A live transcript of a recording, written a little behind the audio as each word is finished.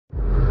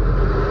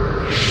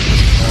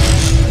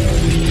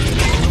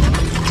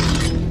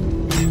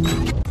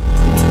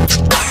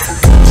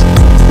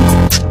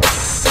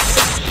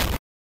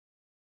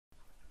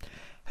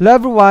Hello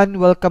everyone,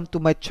 welcome to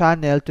my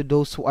channel. To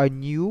those who are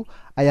new,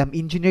 I am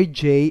Engineer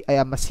J. I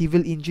am a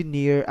civil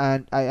engineer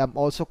and I am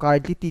also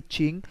currently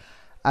teaching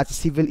as a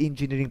civil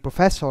engineering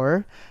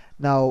professor.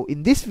 Now,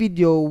 in this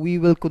video, we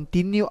will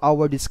continue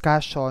our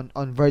discussion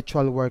on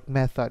virtual work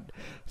method.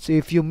 So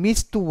if you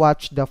missed to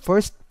watch the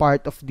first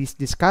part of this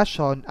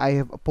discussion, I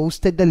have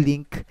posted the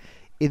link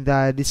in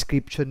the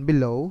description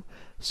below.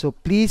 So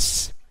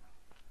please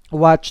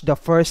watch the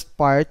first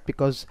part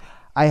because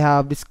I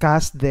have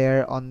discussed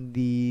there on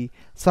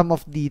some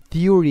of the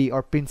theory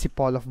or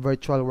principle of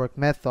virtual work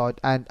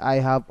method, and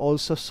I have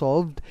also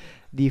solved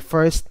the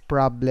first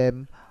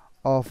problem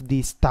of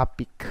this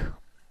topic.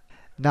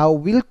 Now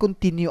we'll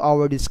continue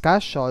our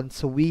discussion.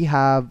 So we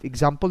have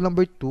example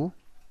number 2,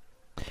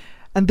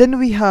 and then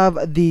we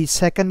have the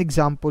second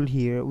example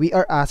here. We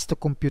are asked to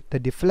compute the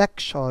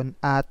deflection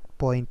at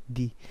point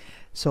D.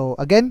 So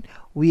again,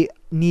 we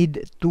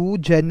need to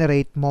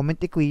generate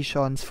moment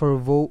equations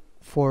for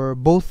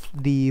both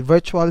the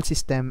virtual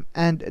system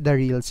and the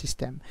real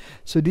system.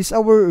 So this is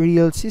our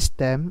real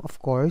system, of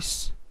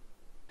course.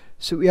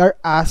 So we are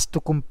asked to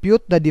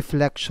compute the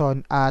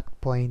deflection at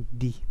point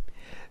D.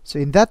 So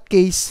in that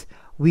case,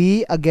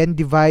 we again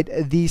divide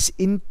this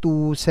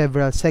into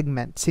several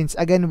segments. Since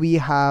again we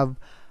have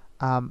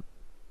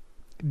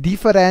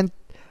different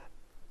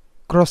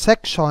cross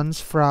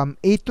sections from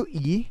A to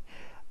E,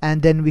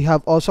 and then we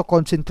have also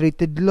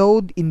concentrated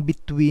load in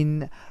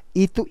between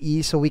E to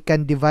E, so we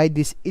can divide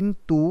this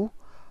into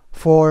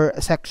 4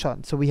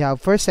 sections. So we have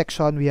first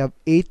section, we have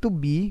A to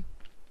B,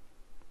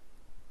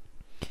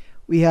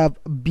 we have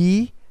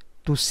B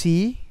to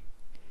C,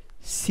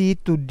 C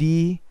to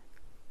D,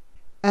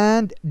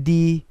 and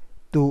D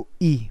to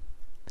E.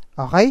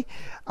 Okay,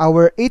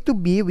 our A to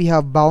B, we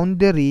have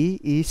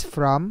boundary is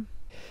from,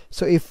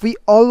 so if we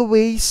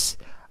always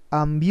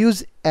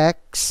use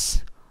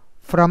X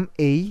from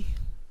A,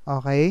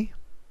 okay,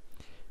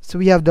 so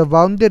we have the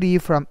boundary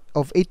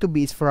of A to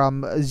B is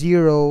from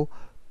 0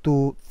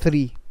 to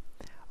 3.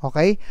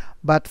 Okay,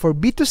 but for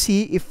B to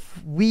C,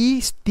 if we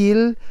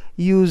still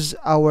use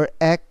our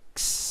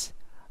X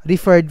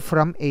referred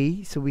from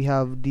A, so we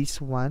have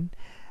this one,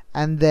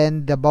 and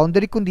then the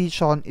boundary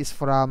condition is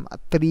from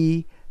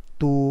 3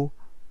 to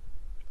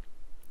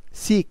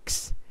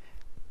 6.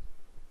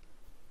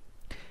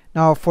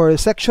 Now for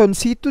section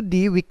C to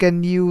D, we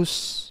can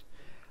use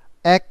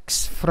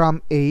X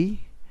from A.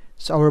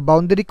 So our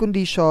boundary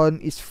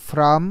condition is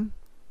from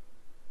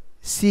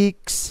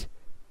 6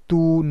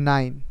 to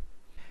 9.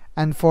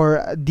 And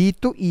for D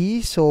to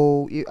E,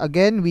 so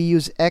again we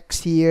use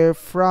X here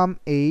from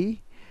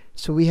A.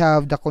 So we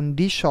have the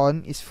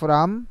condition is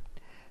from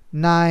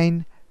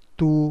 9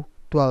 to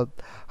 12.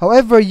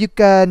 However, you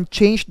can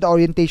change the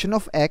orientation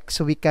of X.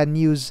 So we can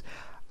use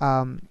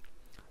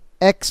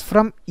X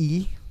from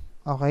E.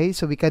 Okay,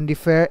 so we can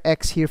refer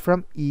X here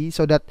from E,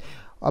 so that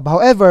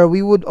however,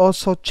 we would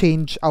also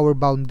change our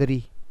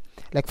boundary.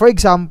 Like for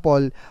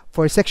example,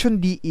 for section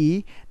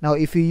DE, now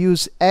if you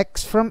use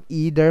X from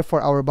E,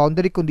 therefore our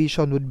boundary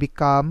condition would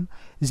become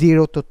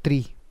 0 to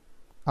 3.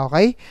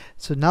 Okay,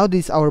 so now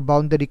this is our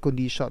boundary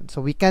condition.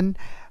 So we can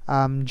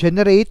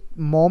generate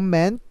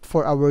moment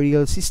for our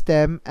real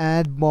system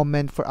and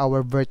moment for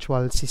our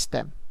virtual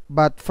system.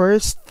 But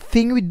first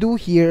thing we do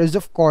here is,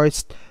 of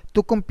course,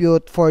 to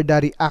compute for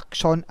the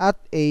reaction at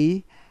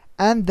A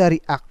and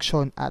the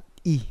reaction at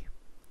E.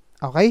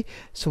 Okay,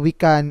 so we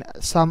can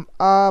sum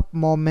up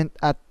moment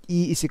at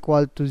E is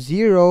equal to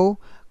 0,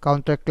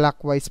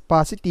 counterclockwise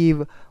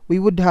positive. We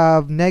would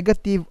have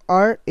negative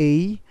RA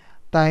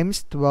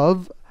times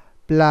 12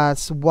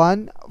 plus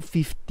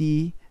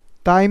 150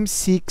 times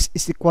 6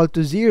 is equal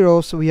to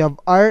 0. So we have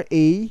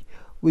RA,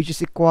 which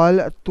is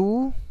equal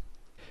to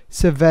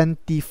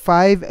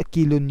 75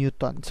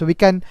 kilonewton. So we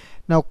can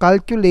now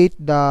calculate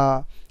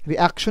the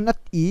reaction at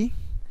E.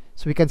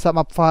 So we can sum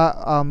up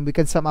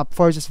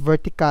forces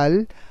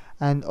vertical,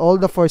 and all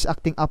the forces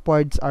acting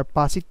upwards are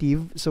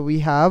positive. So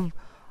we have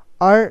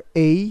RA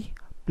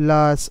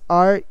plus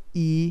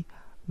RE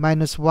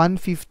minus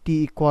 150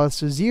 equals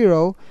to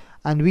 0.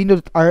 And we know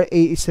that RA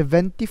is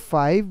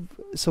 75.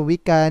 So we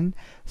can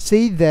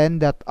say then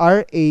that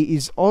RA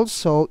is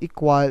also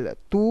equal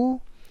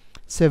to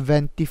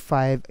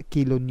 75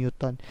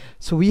 kilonewton.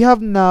 So we have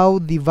now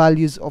the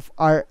values of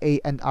RA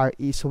and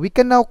RE. So we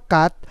can now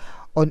cut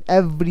on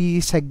every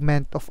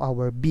segment of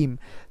our beam.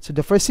 So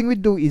the first thing we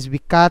do is we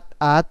cut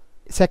at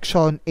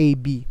section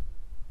AB.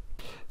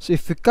 So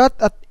if we cut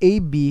at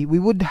AB, we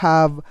would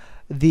have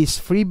this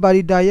free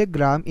body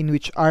diagram in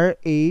which RA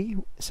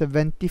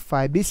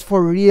 75 is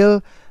for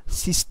real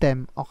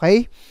system.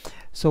 Okay,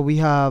 so we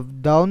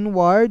have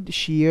downward,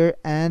 shear,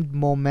 and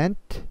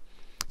moment.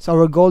 So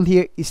our goal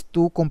here is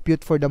to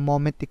compute for the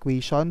moment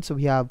equation. So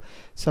we have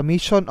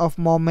summation of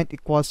moment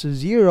equals to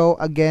 0.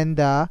 Again,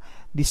 the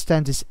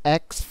distance is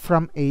X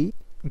from A.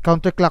 And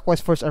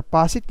counterclockwise forces are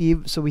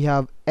positive. So we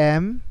have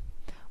M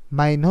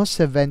minus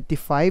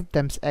 75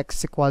 times X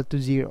is equal to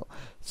 0.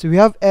 So we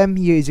have M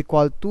here is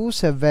equal to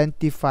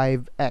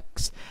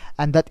 75X.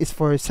 And that is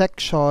for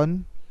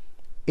section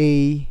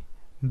AB.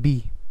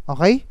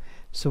 Okay?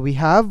 So we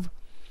have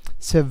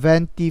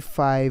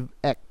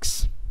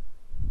 75x.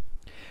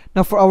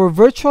 Now for our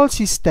virtual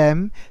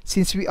system,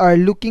 since we are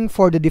looking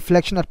for the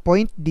deflection at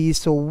point D,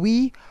 so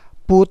we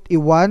put a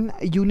 1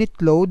 unit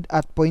load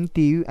at point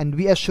D, and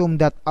we assume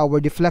that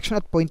our deflection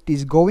at point D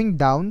is going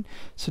down.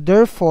 So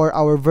therefore,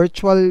 our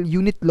virtual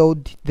unit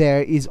load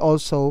there is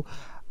also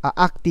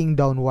acting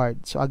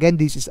downward. So again,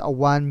 this is a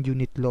 1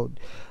 unit load.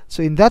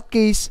 So in that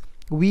case,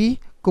 we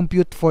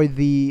compute for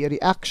the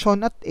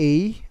reaction at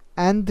A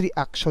and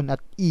reaction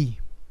at E.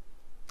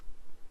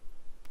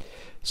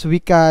 So we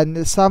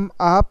can sum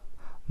up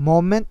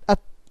moment at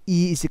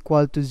E is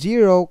equal to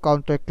 0,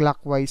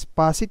 counterclockwise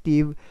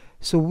positive.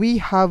 So we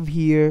have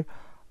here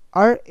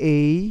RA,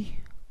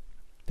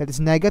 that is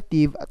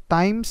negative,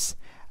 times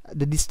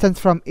the distance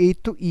from A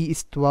to E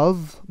is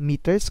 12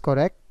 meters,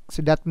 correct?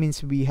 So that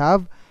means we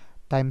have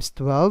times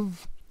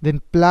 12,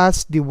 then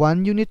plus the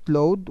 1 unit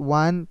load,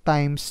 1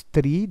 times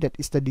 3, that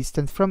is the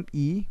distance from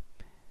E,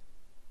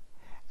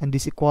 and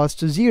this equals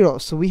to 0.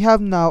 So we have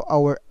now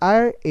our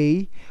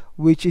RA,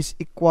 which is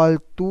equal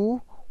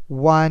to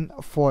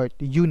 1/4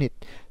 unit.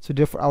 So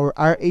therefore our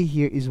RA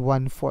here is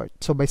 1/4.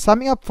 So by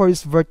summing up for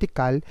this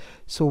vertical,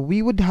 so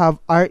we would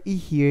have RE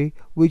here,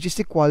 which is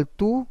equal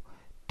to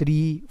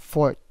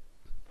 3/4.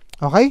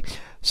 Okay,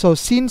 so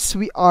since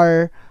we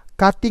are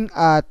cutting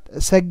at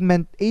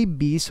segment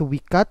AB, so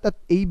we cut at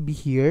AB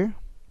here,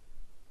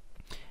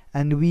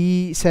 and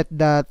we set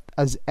that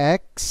as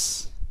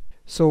X.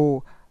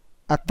 So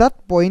at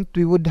that point,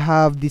 we would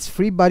have this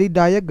free body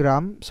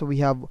diagram. So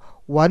we have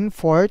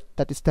 1/4,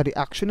 that is the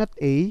reaction at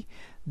A.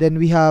 Then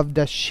we have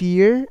the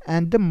shear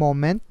and the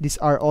moment. These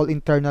are all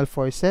internal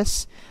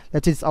forces.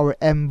 That is our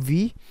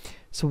MV.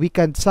 So we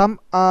can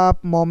sum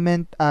up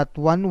moment at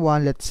 1,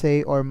 1, let's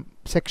say, or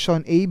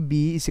section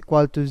AB is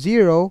equal to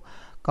 0,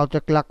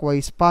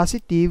 counterclockwise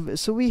positive.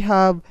 So we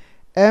have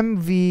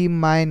MV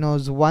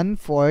minus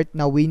 1/4.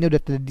 Now we know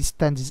that the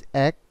distance is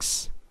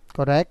X,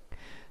 correct?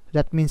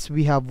 That means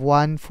we have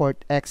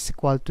 1/4 X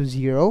equal to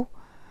 0.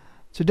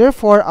 So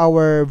therefore,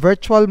 our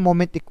virtual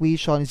moment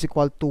equation is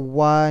equal to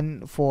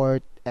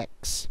 1/4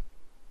 X.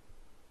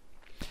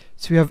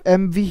 So we have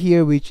MV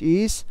here, which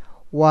is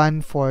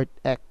 1/4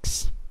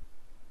 X.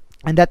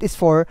 And that is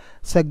for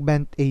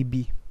segment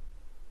AB.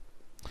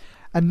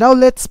 And now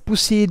let's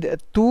proceed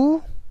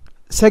to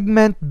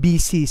segment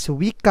BC. So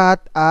we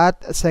cut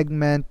at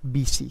segment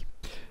BC.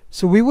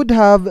 So we would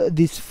have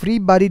this free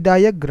body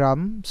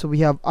diagram. So we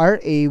have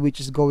RA,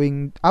 which is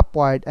going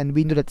upward, and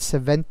we know that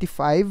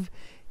 75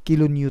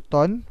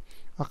 kilonewton.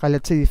 Okay,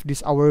 let's say if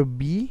this is our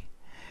B.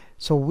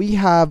 So we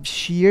have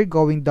shear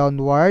going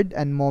downward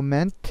and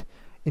moment,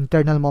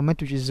 internal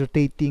moment, which is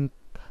rotating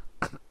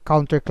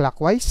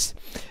counterclockwise.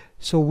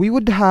 So we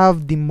would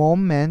have the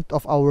moment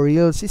of our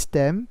real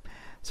system.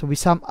 So we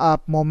sum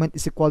up moment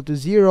is equal to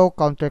 0,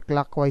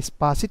 counterclockwise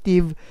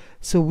positive.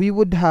 So we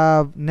would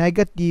have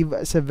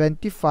negative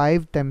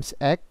 75 times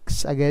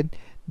X. Again,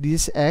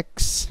 this is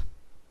X.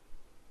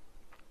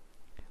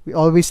 We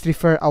always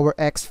refer our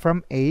X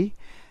from A.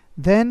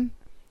 Then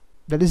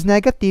that is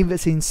negative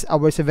since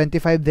our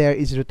 75 there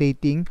is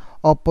rotating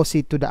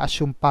opposite to the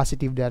assumed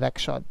positive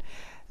direction.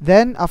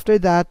 Then after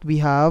that, we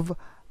have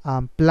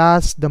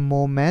plus the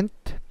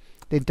moment.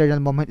 The internal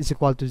moment is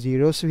equal to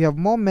 0. So we have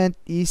moment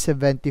is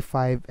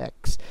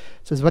 75x.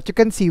 So as what you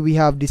can see, we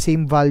have the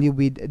same value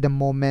with the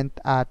moment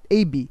at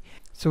AB.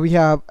 So we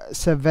have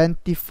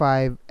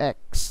 75x.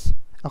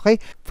 Okay.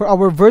 For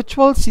our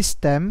virtual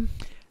system,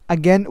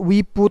 again,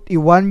 we put a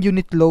 1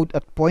 unit load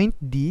at point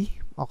D.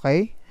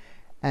 Okay.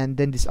 And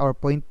then this is our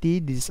point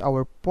D. This is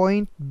our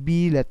point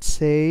B, let's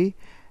say.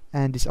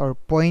 And this is our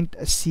point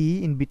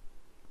C in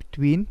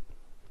between.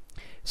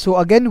 So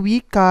again,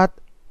 we cut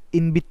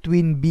in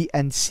between B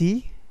and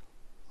C.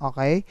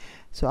 Okay,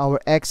 so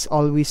our X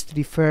always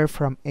refer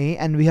from A,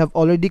 and we have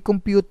already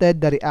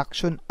computed the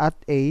reaction at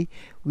A,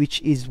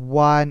 which is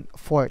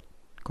 1/4,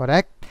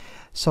 correct?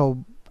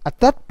 So at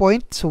that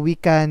point, so we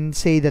can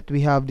say that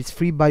we have this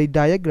free body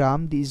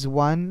diagram. This is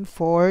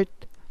 1/4,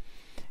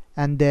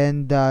 and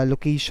then the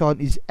location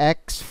is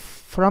X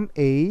from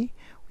A.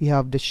 We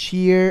have the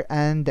shear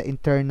and the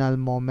internal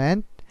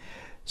moment.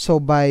 So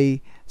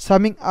by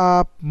summing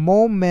up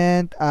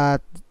moment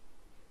at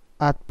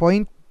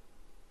point,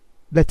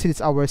 let's say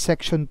it's our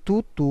section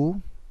 2,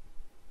 2,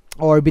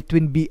 or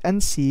between B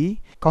and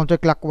C,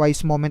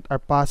 counterclockwise moment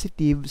are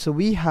positive. So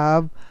we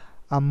have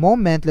a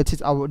moment, let's say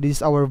this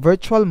is our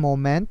virtual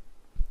moment.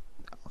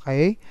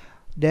 Okay,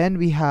 then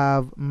we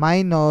have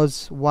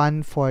minus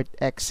 1/4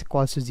 X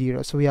equals to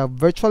 0. So we have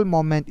virtual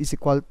moment is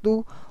equal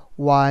to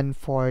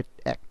 1/4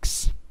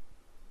 X.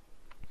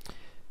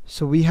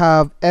 So we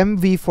have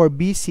MV for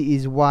BC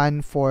is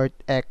 1/4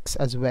 X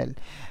as well.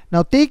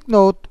 Now take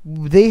note,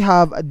 they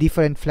have a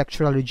different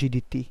flexural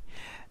rigidity.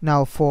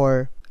 Now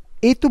for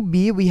A to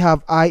B, we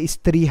have I is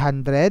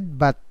 300,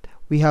 but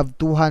we have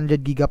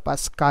 200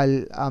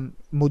 gigapascal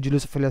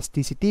modulus of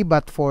elasticity.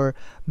 But for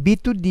B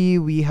to D,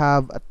 we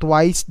have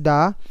twice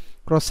the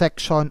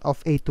cross-section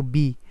of A to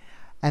B.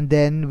 And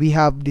then we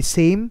have the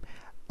same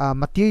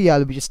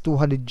material, which is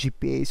 200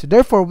 GPa. So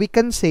therefore, we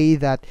can say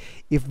that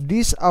if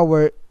this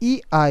our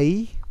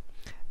EI,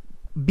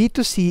 B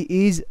to C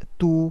is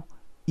 2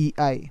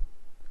 EI.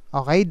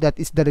 Okay, that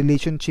is the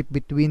relationship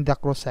between the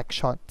cross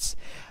sections.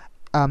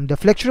 The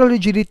flexural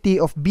rigidity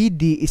of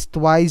BD is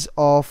twice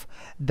of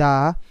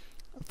the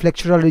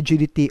flexural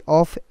rigidity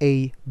of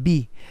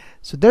AB.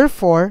 So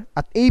therefore,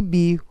 at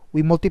AB,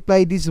 we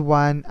multiply this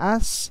one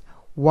as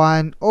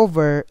 1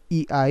 over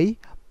EI,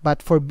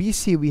 but for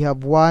BC, we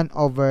have 1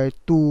 over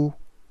 2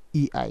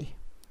 EI.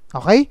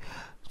 Okay?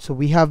 So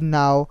we have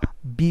now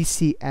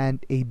BC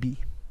and AB.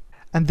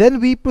 And then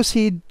we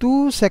proceed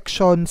to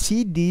section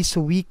CD.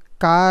 So we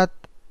cut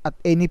at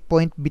any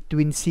point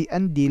between C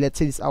and D. Let's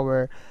say this is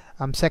our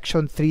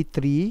section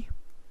 3-3.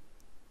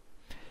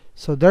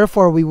 So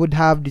therefore, we would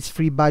have this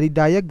free body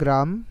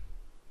diagram.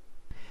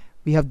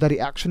 We have the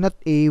reaction at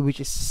A, which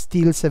is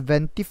still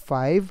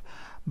 75,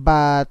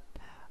 but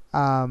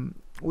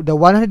the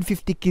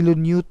 150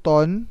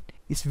 kilonewton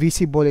is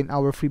visible in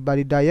our free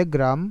body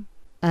diagram.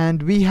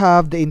 And we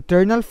have the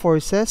internal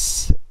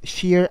forces,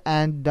 shear,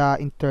 and the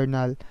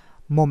internal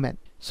moment.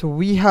 So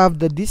we have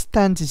the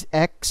distance is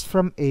x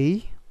from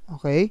A.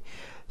 Okay,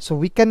 so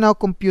we can now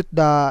compute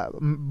the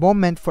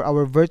moment for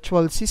our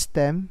virtual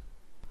system.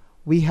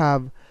 We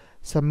have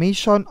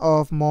summation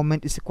of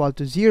moment is equal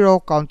to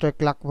 0,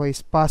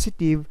 counterclockwise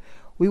positive.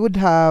 We would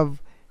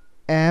have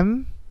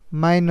m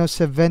minus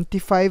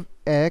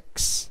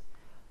 75x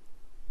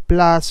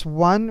plus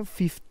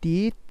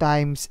 150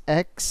 times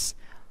x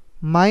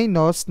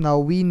minus, now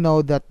we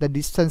know that the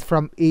distance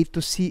from A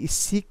to C is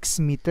 6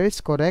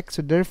 meters, correct?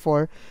 So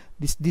therefore,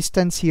 this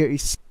distance here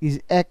is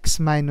x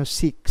minus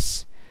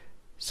 6.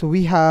 So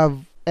we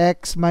have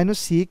x minus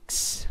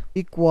 6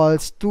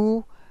 equals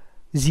to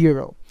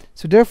 0.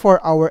 So therefore,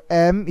 our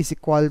m is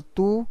equal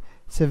to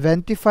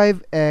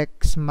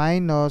 75x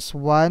minus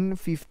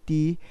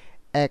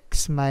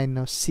 150x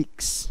minus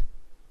 6.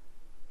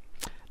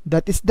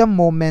 That is the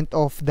moment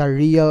of the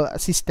real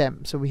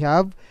system. So we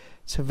have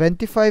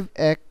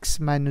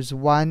 75x minus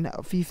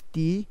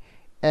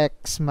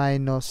 150x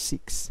minus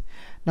 6.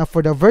 Now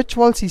for the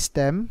virtual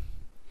system,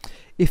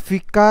 if we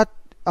cut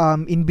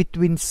in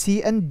between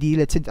C and D,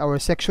 let's say our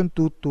section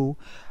 2-2,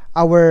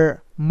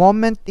 our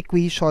moment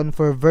equation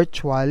for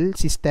virtual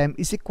system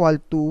is equal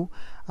to,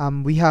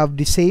 we have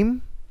the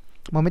same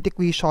moment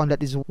equation,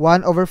 that is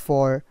 1 over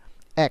 4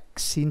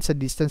 x, since the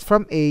distance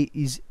from A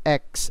is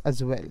x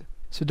as well.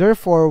 So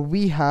therefore,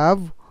 we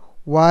have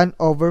 1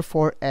 over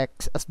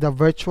 4x as the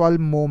virtual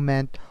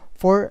moment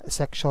for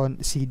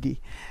section CD.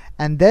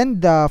 And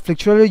then the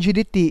flexural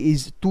rigidity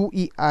is 2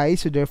 EI,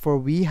 so therefore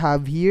we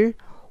have here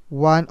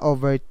 1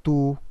 over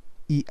 2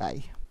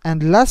 EI.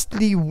 And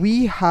lastly,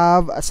 we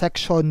have a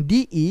section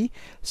DE,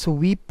 so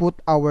we put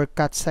our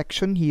cut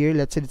section here.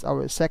 Let's say it's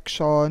our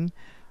section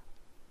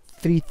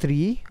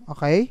 3-3,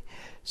 okay?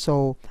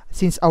 So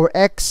since our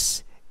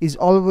x is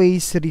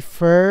always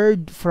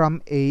referred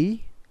from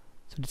A,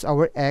 so that's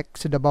our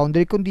x, so the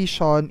boundary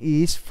condition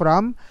is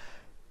from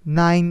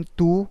 9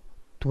 to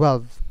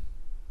 12.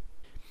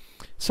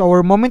 So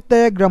our moment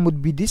diagram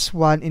would be this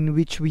one, in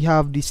which we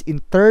have this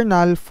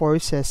internal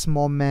forces,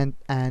 moment,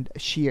 and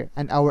shear.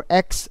 And our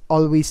x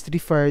always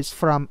refers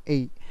from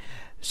A.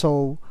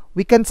 So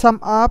we can sum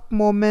up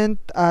moment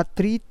at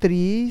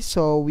 3-3.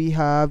 So we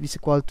have is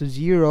equal to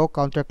 0.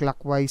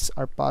 Counterclockwise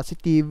are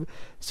positive.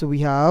 So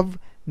we have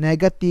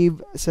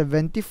negative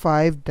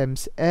 75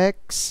 times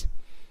x.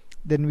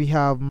 Then we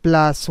have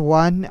plus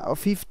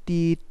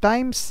 150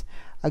 times,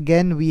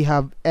 again we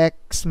have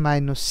x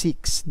minus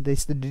 6. This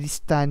is the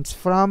distance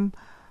from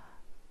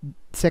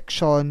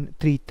section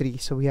 3-3.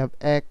 So we have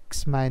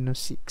x minus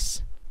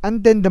 6.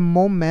 And then the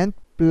moment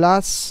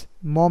plus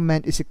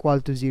moment is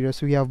equal to 0.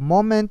 So we have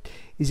moment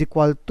is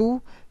equal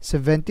to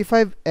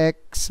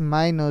 75x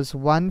minus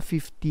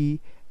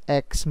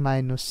 150x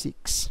minus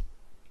 6.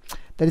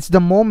 That is the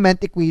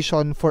moment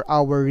equation for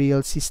our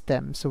real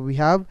system. So we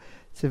have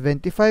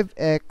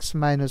 75x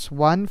minus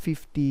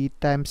 150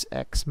 times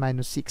x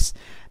minus 6.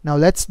 Now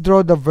let's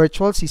draw the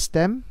virtual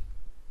system.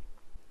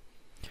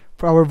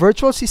 For our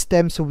virtual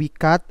system, so we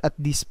cut at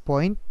this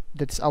point.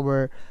 That's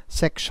our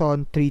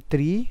section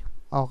 3-3.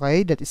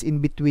 Okay, that is in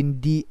between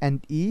D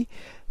and E.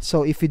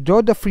 So if we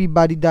draw the free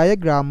body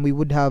diagram, we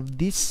would have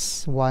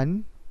this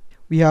one.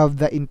 We have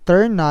the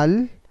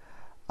internal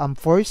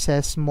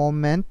forces,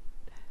 moment,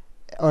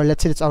 or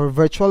let's say it's our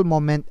virtual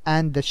moment,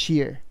 and the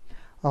shear.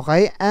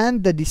 Okay,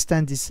 and the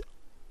distance is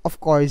of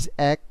course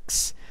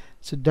x.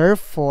 So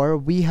therefore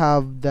we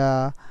have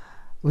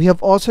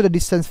also the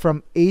distance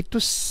from A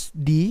to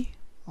D.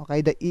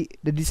 Okay,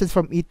 the distance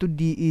from E to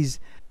D is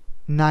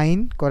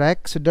 9,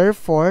 correct? So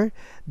therefore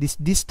this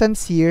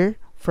distance here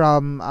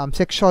from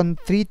section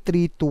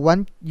 3-3 to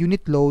 1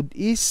 unit load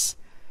is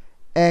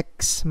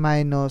x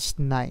minus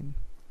 9.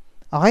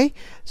 Okay,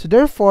 so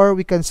therefore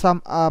we can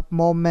sum up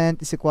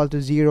moment is equal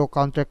to 0,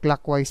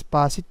 counterclockwise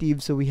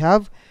positive. So we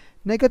have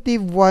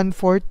negative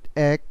 1/4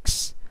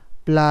 x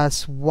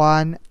plus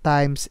 1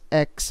 times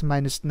x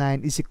minus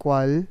 9 is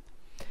equal.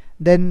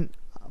 Then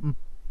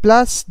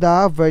plus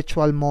the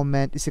virtual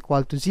moment is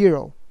equal to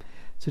 0.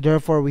 So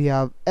therefore we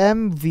have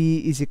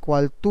mv is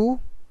equal to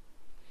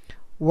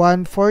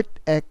 1/4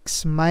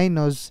 x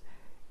minus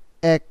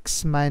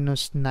x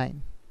minus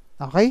 9.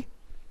 Okay?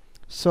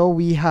 So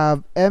we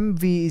have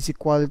mv is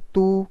equal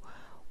to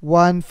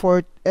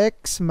 1/4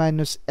 x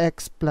minus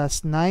x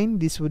plus 9.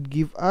 This would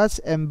give us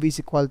mv is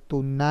equal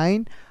to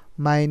 9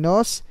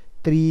 minus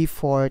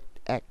 3/4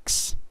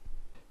 x.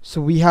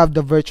 So we have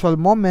the virtual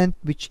moment,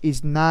 which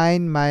is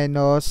 9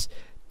 minus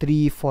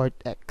 3/4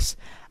 x.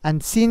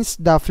 And since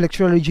the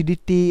flexural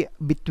rigidity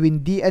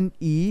between D and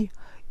E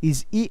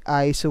is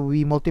EI, so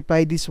we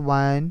multiply this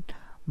one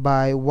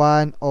by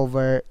 1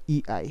 over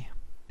EI.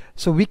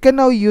 So we can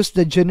now use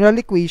the general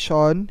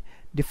equation.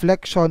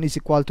 Deflection is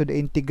equal to the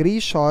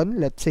integration.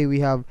 Let's say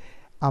we have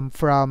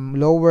from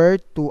lower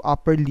to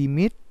upper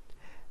limit.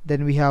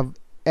 Then we have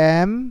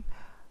m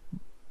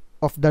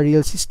of the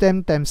real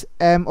system times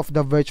m of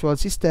the virtual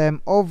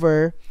system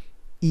over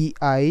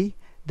EI.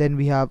 Then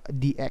we have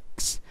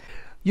dx.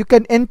 You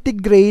can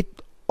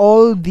integrate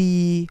all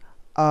the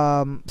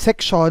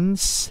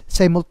sections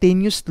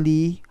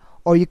simultaneously,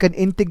 or you can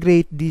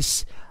integrate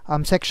these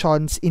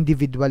sections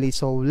individually.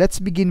 So let's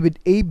begin with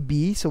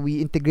AB. So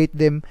we integrate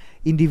them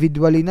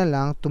individually na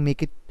lang to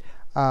make it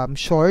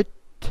short.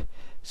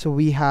 So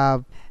we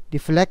have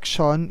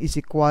deflection is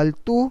equal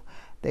to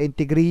the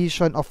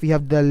integration of, we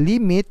have the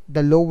limit,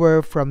 the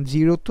lower from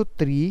 0 to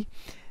 3.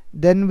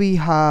 Then we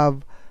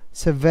have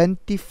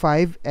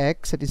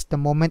 75x, that is the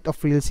moment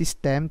of real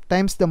system,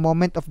 times the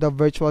moment of the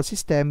virtual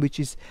system, which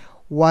is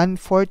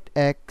 1/4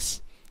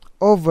 x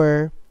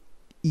over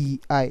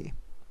EI.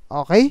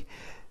 Okay?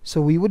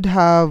 So we would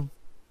have,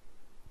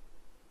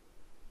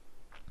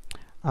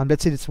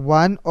 let's say it's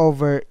 1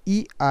 over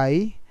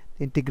EI,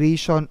 the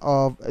integration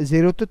of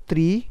 0 to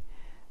 3,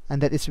 and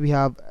that is we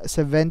have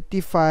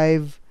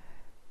 75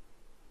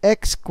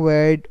 x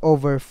squared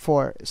over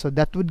 4. So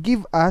that would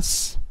give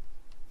us,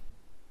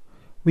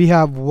 we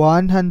have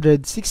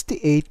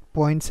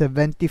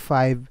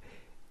 168.75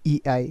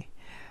 EI.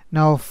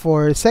 Now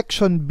for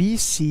section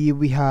BC,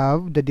 we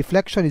have the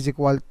deflection is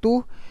equal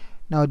to,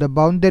 now the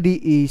boundary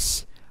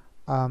is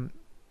 3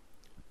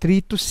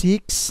 to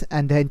 6,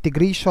 and the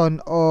integration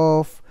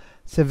of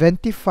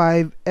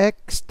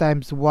 75x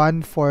times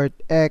 1/4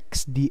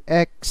 x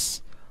dx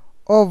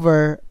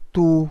over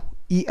 2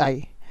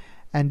 EI.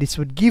 And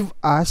this would give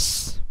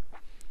us,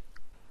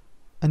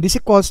 and this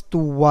equals to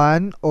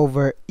 1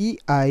 over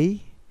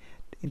EI,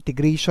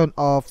 integration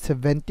of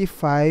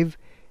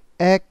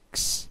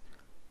 75x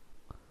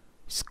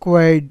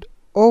squared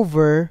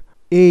over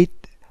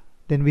 8,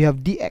 then we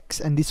have dx,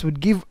 and this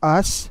would give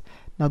us,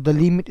 now the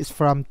limit is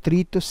from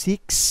 3 to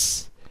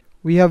 6,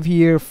 we have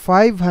here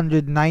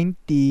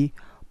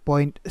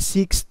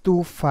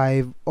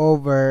 590.625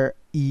 over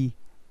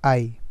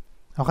EI.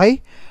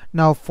 Okay?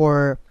 Now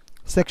for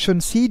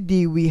section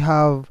CD, we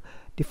have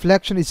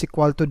deflection is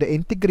equal to the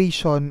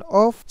integration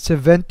of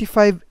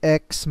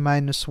 75x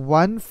minus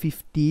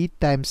 150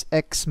 times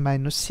x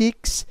minus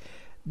 6.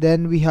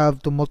 Then we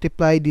have to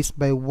multiply this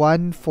by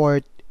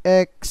 1/4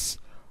 x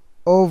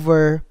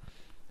over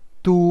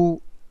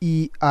 2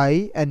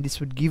 EI, and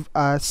this would give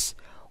us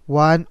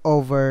 1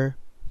 over,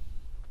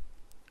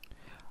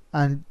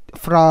 and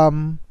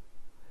from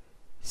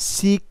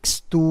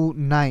 6 to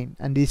 9,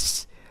 and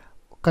this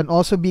can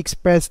also be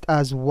expressed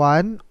as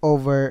 1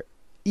 over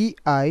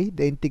EI,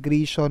 the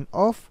integration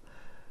of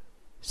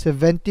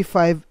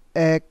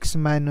 75x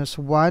minus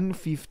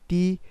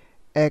 150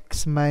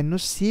 x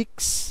minus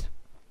 6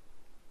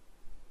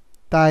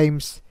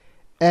 times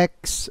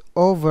x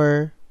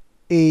over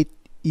 8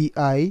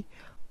 EI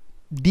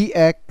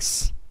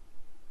dx,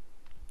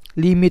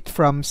 limit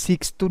from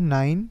 6 to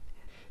 9.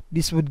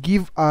 This would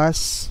give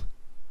us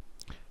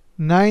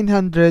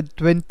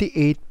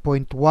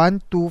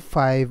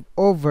 928.125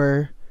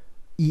 over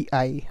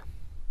EI.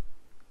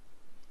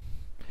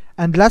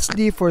 And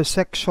lastly, for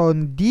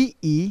section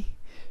DE,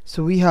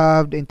 so we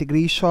have the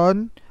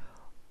integration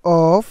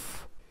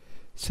of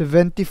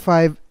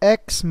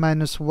 75x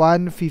minus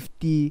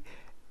 150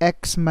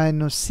 x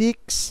minus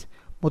 6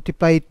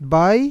 multiplied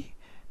by,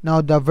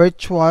 now the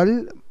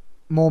virtual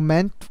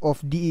moment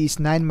of DE is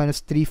 9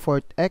 minus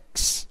 3/4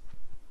 x.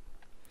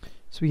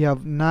 So we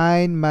have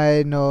 9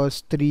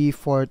 minus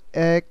 3/4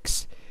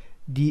 x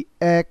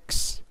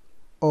dx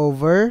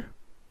over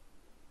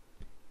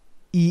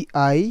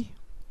EI,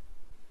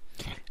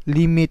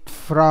 limit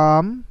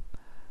from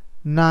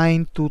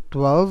 9 to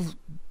 12,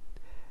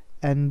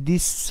 and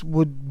this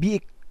would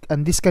be,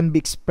 and this can be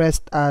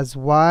expressed as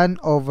 1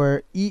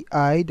 over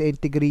EI, the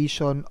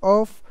integration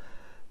of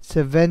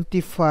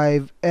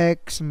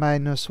 75x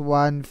minus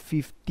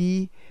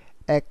 150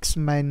 x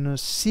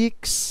minus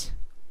 6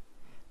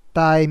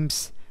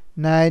 times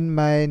 9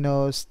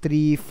 minus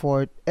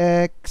 3/4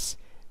 x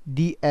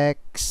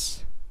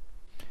dx,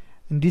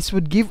 and this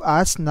would give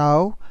us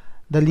now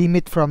the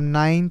limit from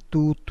 9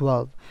 to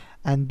 12,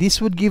 and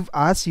this would give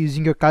us,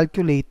 using your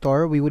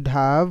calculator, we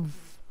have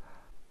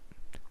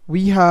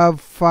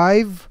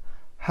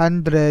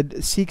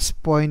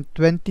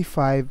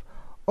 506.25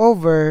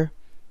 over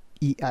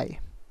EI.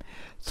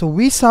 So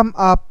we sum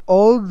up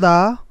all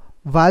the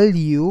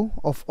value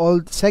of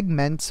all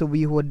segments. So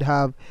we would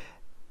have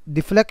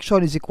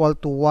deflection is equal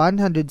to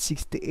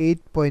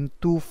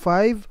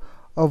 168.25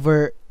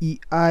 over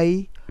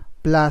EI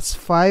plus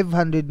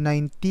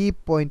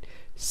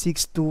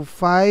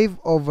 590.625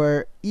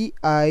 over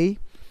EI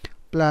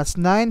plus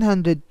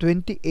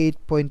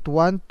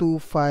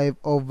 928.125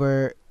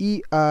 over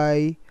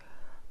EI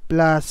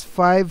plus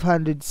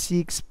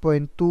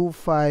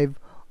 506.25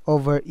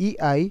 over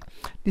EI.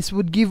 This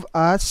would give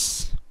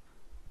us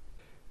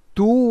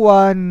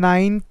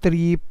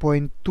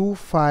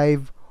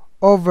 2193.25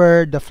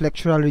 over the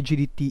flexural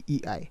rigidity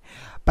EI.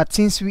 But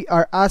since we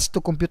are asked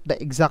to compute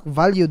the exact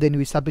value, then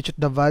we substitute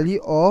the value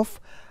of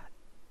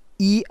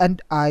E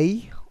and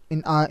I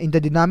in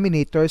the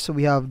denominator. So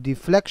we have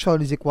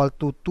deflection is equal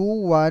to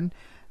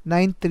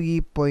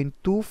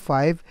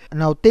 2193.25.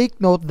 Now take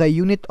note, the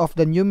unit of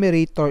the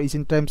numerator is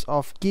in terms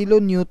of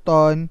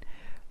kilonewton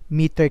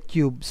meter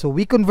cube. So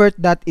we convert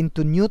that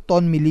into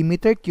Newton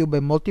millimeter cube by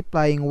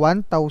multiplying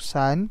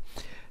 1000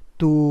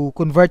 to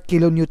convert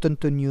kilonewton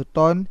to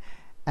Newton,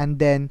 and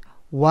then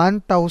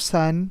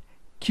 1000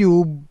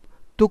 cube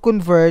to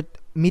convert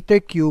meter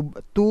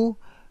cube to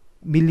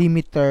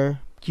millimeter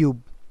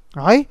cube.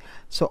 Okay?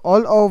 So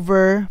all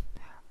over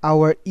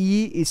our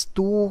E is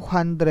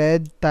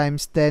 200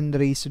 times 10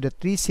 raised to the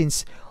 3,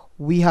 since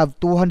we have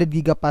 200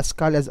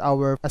 gigapascal as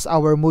our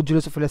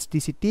modulus of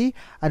elasticity,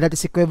 and that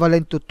is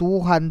equivalent to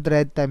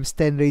 200 times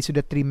 10 raised to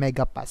the 3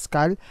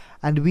 megapascal,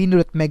 and we know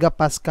that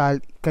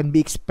megapascal can be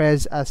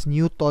expressed as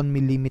Newton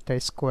millimeter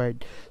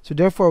squared. So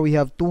therefore we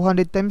have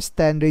 200 times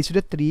 10 raised to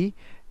the 3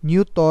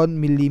 Newton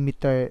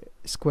millimeter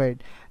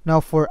squared.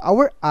 Now for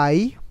our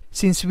I,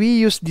 since we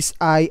use this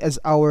I as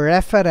our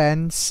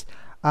reference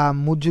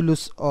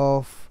modulus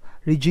of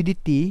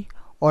rigidity,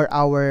 or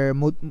our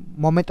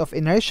moment of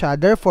inertia,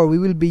 therefore we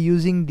will be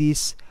using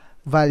this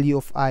value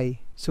of I.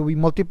 So we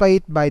multiply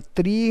it by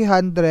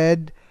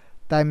 300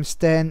 times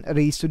 10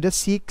 raised to the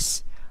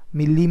 6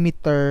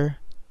 millimeter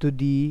to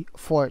the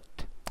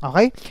 4th.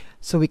 Okay?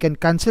 So we can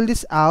cancel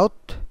this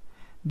out.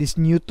 This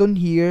Newton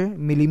here,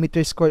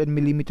 millimeter squared and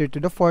millimeter to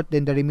the 4th,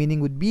 then the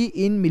remaining would be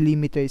in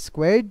millimeter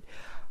squared.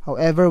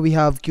 However, we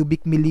have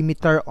cubic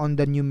millimeter on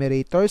the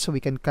numerator, so we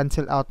can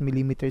cancel out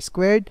millimeter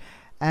squared,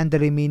 and the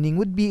remaining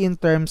would be in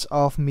terms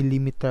of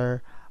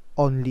millimeter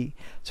only.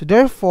 So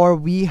therefore,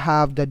 we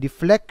have the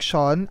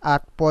deflection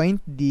at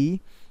point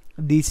D,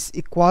 this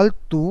equal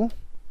to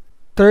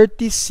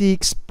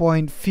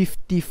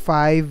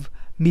 36.55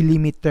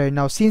 millimeter.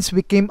 Now, since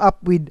we came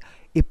up with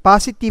a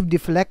positive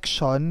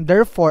deflection,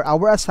 therefore,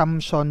 our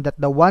assumption that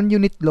the 1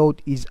 unit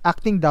load is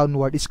acting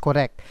downward is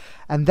correct.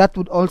 And that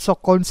would also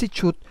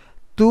constitute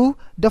to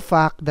the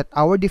fact that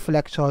our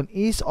deflection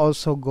is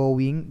also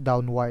going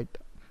downward.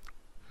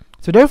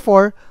 So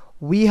therefore,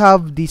 we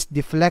have this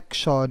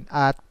deflection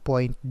at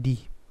point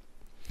D.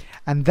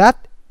 And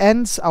that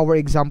ends our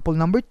example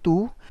number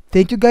 2.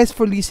 Thank you guys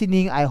for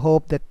listening. I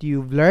hope that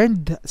you've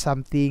learned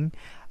something,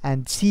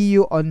 and see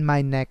you on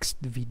my next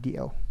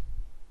video.